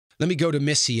Let me go to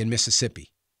Missy in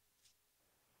Mississippi.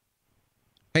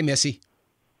 Hey, Missy.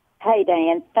 Hey,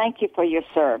 Dan. Thank you for your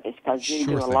service because you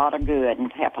Sure do a thing. lot of good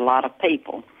and help a lot of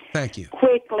people. Thank you.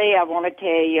 Quickly, I want to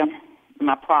tell you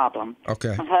my problem.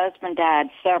 Okay. My husband died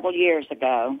several years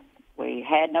ago. We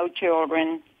had no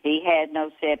children. He had no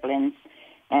siblings,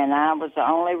 and I was the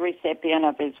only recipient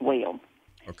of his will.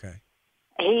 Okay.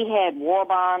 He had war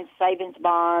bonds, savings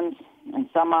bonds, and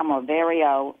some of them were very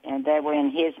old, and they were in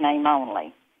his name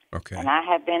only. Okay. And I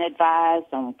have been advised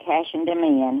on cashing them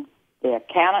in. The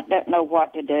accountant doesn't know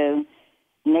what to do,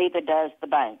 neither does the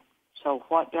bank. So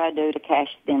what do I do to cash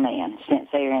them in since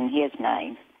they're in his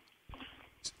name?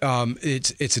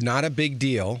 It's not a big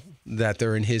deal that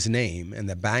they're in his name, and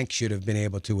the bank should have been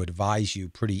able to advise you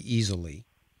pretty easily.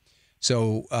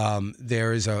 So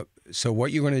so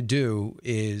what you're going to do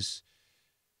is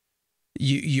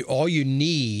you all you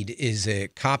need is a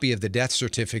copy of the death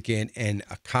certificate and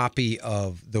a copy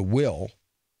of the will,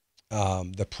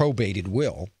 the probated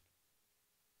will,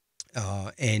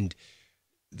 and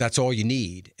that's all you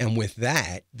need. And with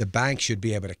that, the bank should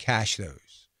be able to cash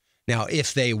those. Now,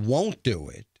 if they won't do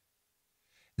it,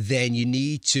 then you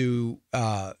need to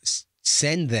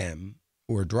send them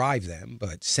or drive them,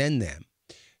 but send them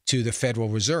to the Federal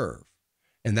Reserve.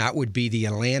 And that would be the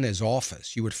Atlanta's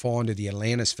office. You would fall under the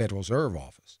Atlanta's Federal Reserve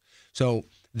office. So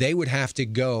they would have to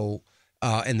go,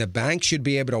 and the bank should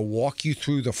be able to walk you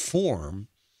through the form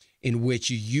in which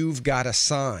you've got to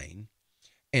sign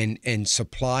and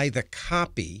supply the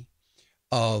copy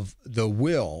of the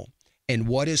will and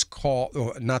what is called,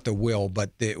 or not the will,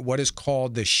 but what is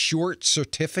called the short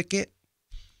certificate.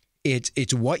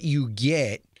 It's what you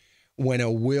get when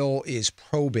a will is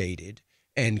probated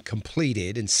and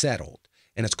completed and settled.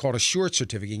 And it's called a short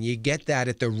certificate. And you get that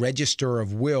at the Register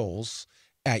of Wills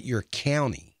at your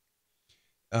county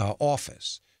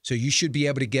office. So you should be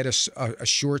able to get a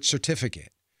short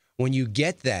certificate. When you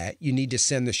get that, you need to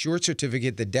send the short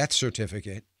certificate, the death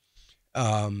certificate,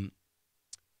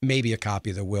 maybe a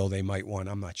copy of the will they might want.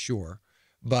 I'm not sure.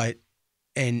 But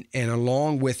and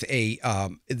along with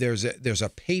there's a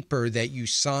paper that you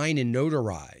sign and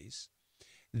notarize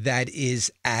that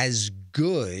is as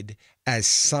good as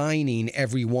signing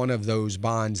every one of those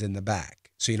bonds in the back.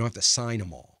 So you don't have to sign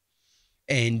them all.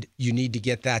 And you need to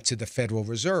get that to the Federal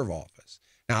Reserve office.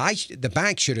 Now, the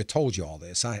bank should have told you all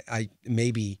this. I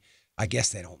guess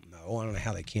they don't know. I don't know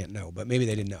how they can't know, but maybe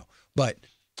they didn't know. But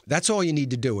that's all you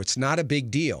need to do. It's not a big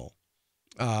deal.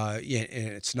 And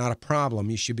it's not a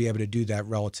problem. You should be able to do that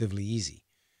relatively easy.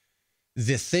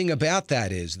 The thing about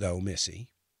that is, though, Missy,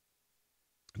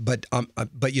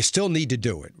 but you still need to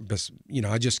do it. You know,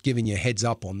 I'm just giving you a heads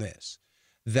up on this,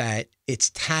 that it's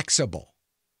taxable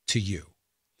to you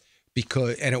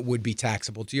and it would be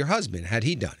taxable to your husband had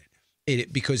he done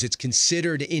it, because it's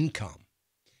considered income.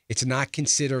 It's not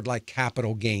considered like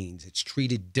capital gains. It's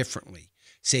treated differently.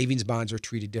 Savings bonds are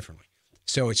treated differently.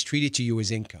 So it's treated to you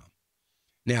as income.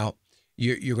 Now,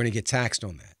 you're going to get taxed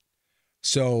on that.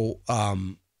 So,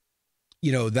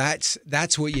 you know, that's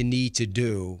what you need to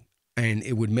do. And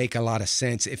it would make a lot of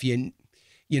sense if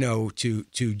to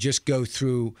just go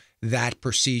through that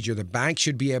procedure. The bank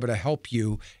should be able to help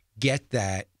you get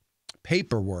that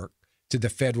paperwork to the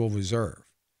Federal Reserve.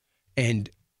 And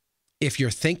if you're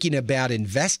thinking about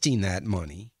investing that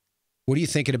money, what are you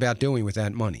thinking about doing with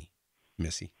that money,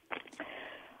 Missy?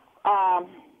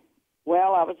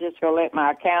 Well, I was just going to let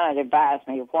my accountant advise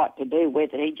me of what to do with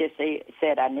it. He just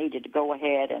said I needed to go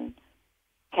ahead and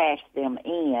cash them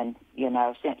in,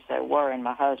 since they were in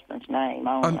my husband's name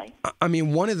only. I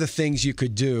mean, one of the things you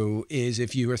could do is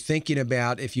if you were thinking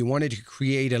about, if you wanted to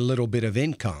create a little bit of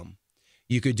income,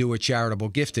 you could do a charitable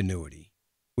gift annuity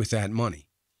with that money.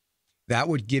 That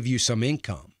would give you some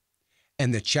income.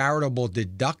 And the charitable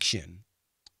deduction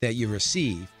that you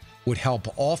receive would help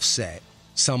offset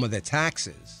some of the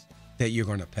taxes that you're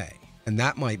going to pay. And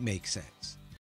that might make sense.